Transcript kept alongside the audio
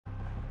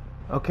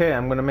Okay,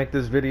 I'm gonna make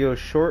this video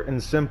short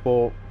and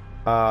simple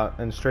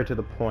and straight to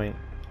the point.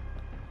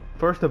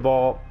 First of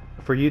all,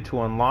 for you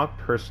to unlock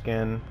her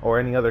skin or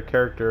any other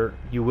character,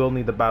 you will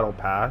need the battle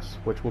pass,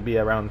 which will be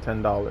around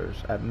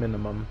 $10 at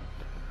minimum.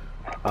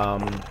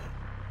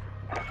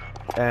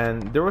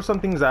 And there were some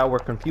things that I were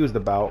confused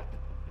about,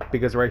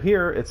 because right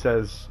here it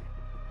says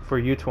for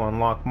you to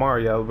unlock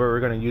Maria, we're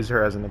going to use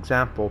her as an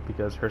example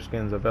because her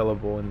skin is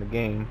available in the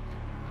game.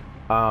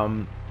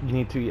 You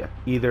need to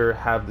either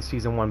have the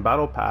Season 1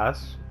 Battle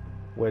Pass,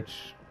 which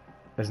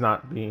is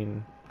not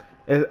being...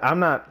 I'm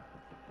not...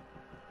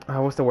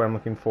 what's the word I'm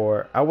looking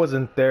for? I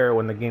wasn't there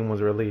when the game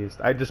was released.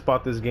 I just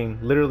bought this game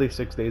literally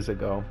 6 days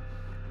ago.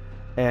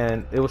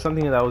 And it was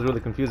something that I was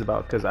really confused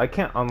about, because I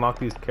can't unlock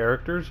these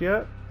characters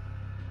yet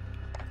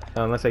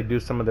unless I do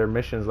some of their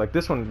missions. Like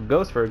this one,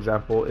 Ghost, for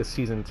example, is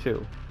Season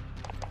 2.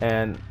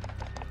 And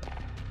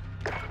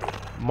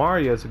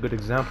Maria is a good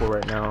example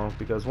right now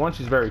because one,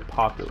 she's very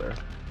popular,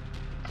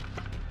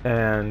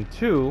 and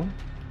two,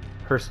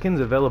 her skin's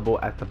available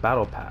at the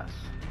battle pass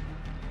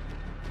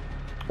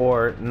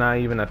or not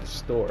even at the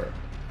store.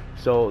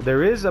 So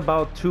there is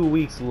about 2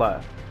 weeks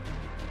left,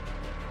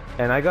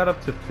 and I got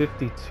up to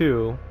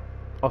 52.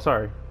 Oh,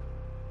 sorry,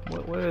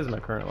 what is my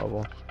current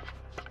level?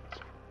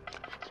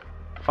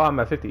 Oh, I'm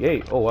at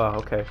 58. Oh wow,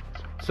 okay,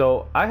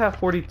 so I have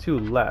 42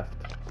 left.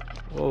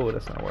 Oh,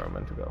 that's not where I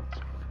meant to go.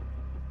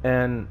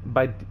 And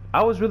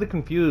I was really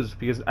confused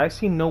because I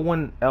see no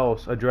one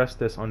else address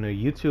this on a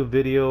YouTube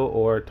video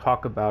or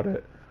talk about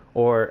it,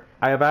 or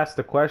I have asked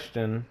the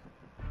question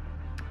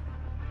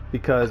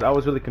because I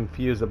was really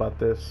confused about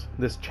this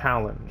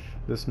challenge,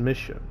 this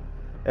mission.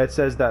 It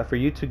says that for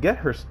you to get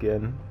her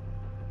skin,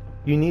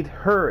 you need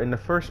her in the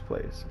first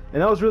place,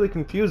 and I was really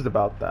confused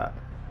about that.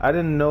 I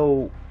didn't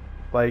know,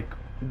 like,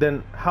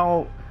 then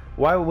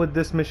why would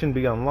this mission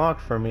be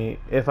unlocked for me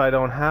if I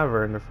don't have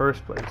her in the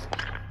first place?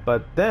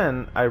 But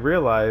then I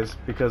realized,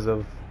 because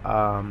of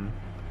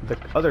the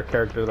other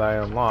character that I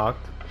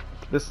unlocked,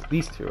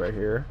 these two right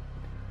here,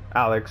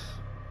 Alex,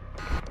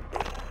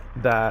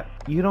 that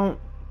you don't...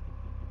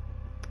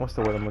 what's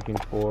the word I'm looking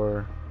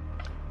for?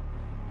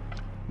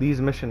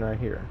 These missions right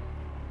here.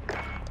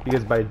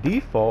 Because by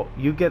default,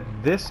 you get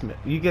this skin,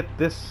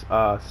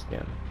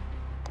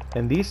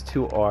 and these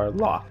two are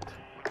locked.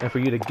 And for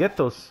you to get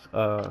those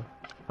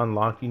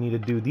unlocked, you need to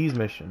do these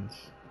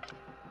missions.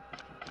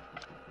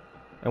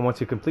 And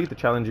once you complete the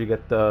challenge, you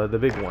get the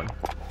big one.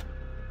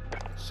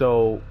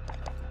 So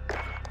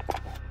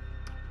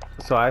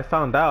I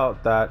found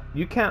out that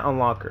you can't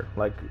unlock her.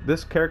 Like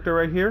this character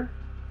right here,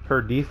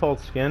 her default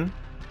skin,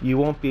 you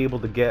won't be able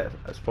to get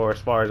as far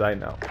as I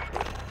know.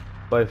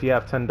 But if you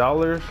have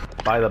 $10,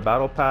 buy the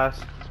battle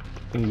pass,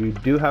 and you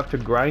do have to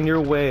grind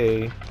your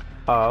way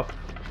up,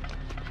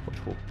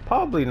 which will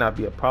probably not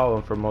be a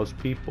problem for most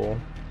people,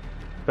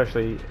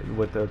 especially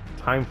with the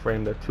time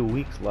frame, the 2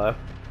 weeks left.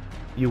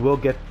 You will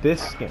get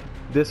this skin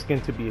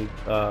to be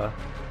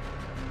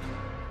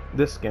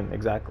this skin,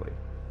 exactly,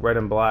 red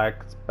and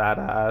black. It's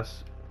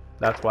badass.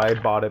 That's why I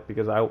bought it,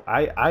 because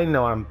I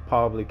know I'm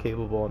probably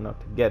capable enough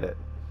to get it.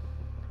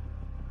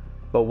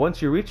 But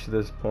once you reach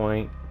this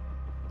point,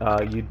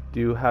 you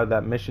do have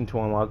that mission to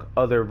unlock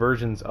other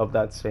versions of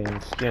that same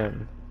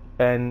skin,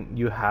 and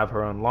you have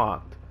her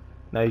unlocked.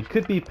 Now you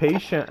could be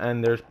patient,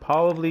 and there's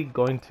probably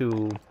going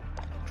to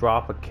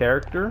drop a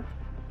character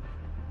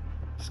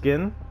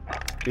skin,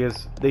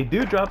 because they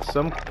do drop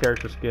some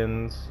character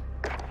skins,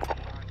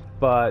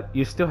 but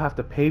you still have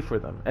to pay for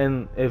them.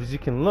 And as you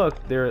can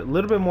look, they're a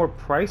little bit more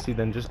pricey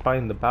than just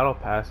buying the battle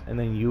pass and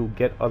then you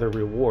get other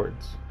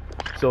rewards.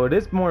 So it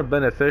is more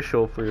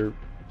beneficial for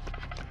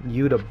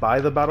you to buy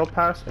the battle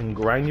pass and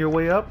grind your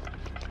way up,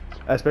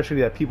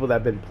 especially that people that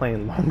have been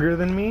playing longer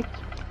than me.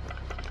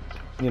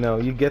 You know,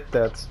 you get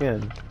that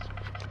skin.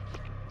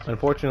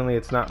 Unfortunately,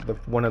 it's not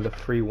one of the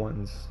free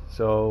ones.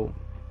 So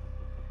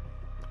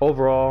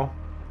overall,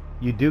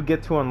 you do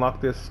get to unlock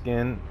this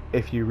skin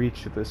if you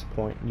reach this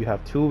point. You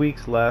have 2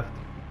 weeks left,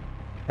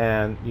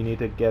 and you need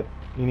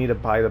to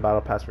buy the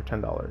battle pass for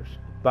 $10.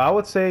 But I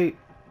would say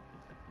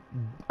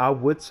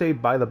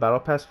buy the battle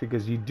pass,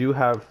 because you do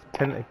have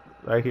 10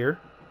 right here.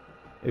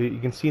 You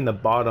can see in the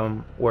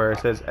bottom where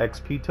it says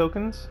XP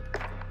tokens.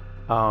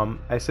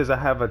 It says I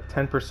have a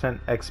 10%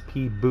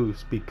 XP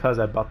boost because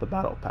I bought the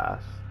battle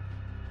pass.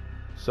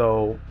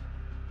 So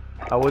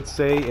I would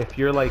say if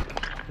you're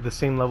like the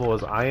same level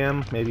as I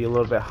am, maybe a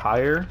little bit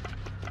higher,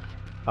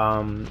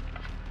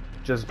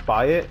 just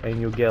buy it and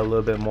you'll get a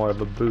little bit more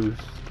of a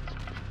boost.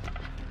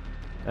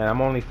 And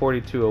I'm only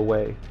 42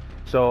 away.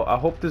 So I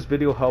hope this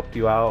video helped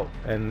you out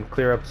and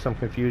clear up some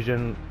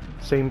confusion,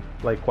 same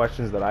like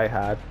questions that I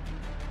had.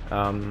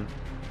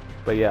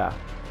 But yeah,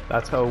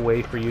 that's a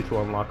way for you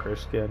to unlock her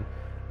skin.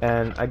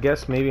 And I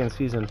guess maybe in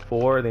Season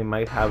 4 they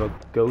might have a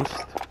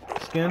ghost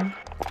skin,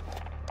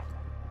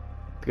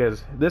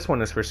 because this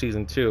one is for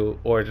Season 2,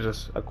 or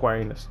just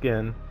acquiring the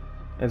skin, and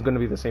it's going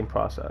to be the same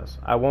process.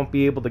 I won't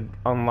be able to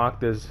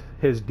unlock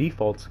his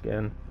default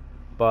skin,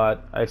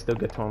 but I still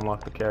get to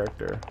unlock the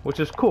character, which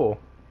is cool.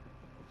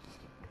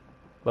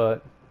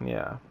 But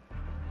yeah,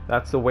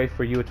 that's the way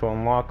for you to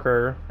unlock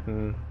her,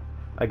 and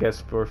I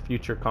guess for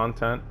future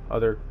content,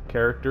 other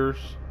characters.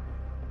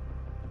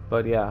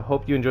 But yeah,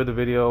 hope you enjoyed the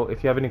video.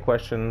 If you have any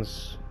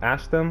questions,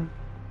 ask them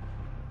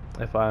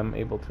if I'm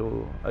able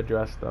to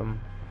address them.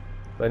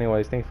 But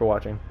anyways, thanks for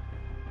watching.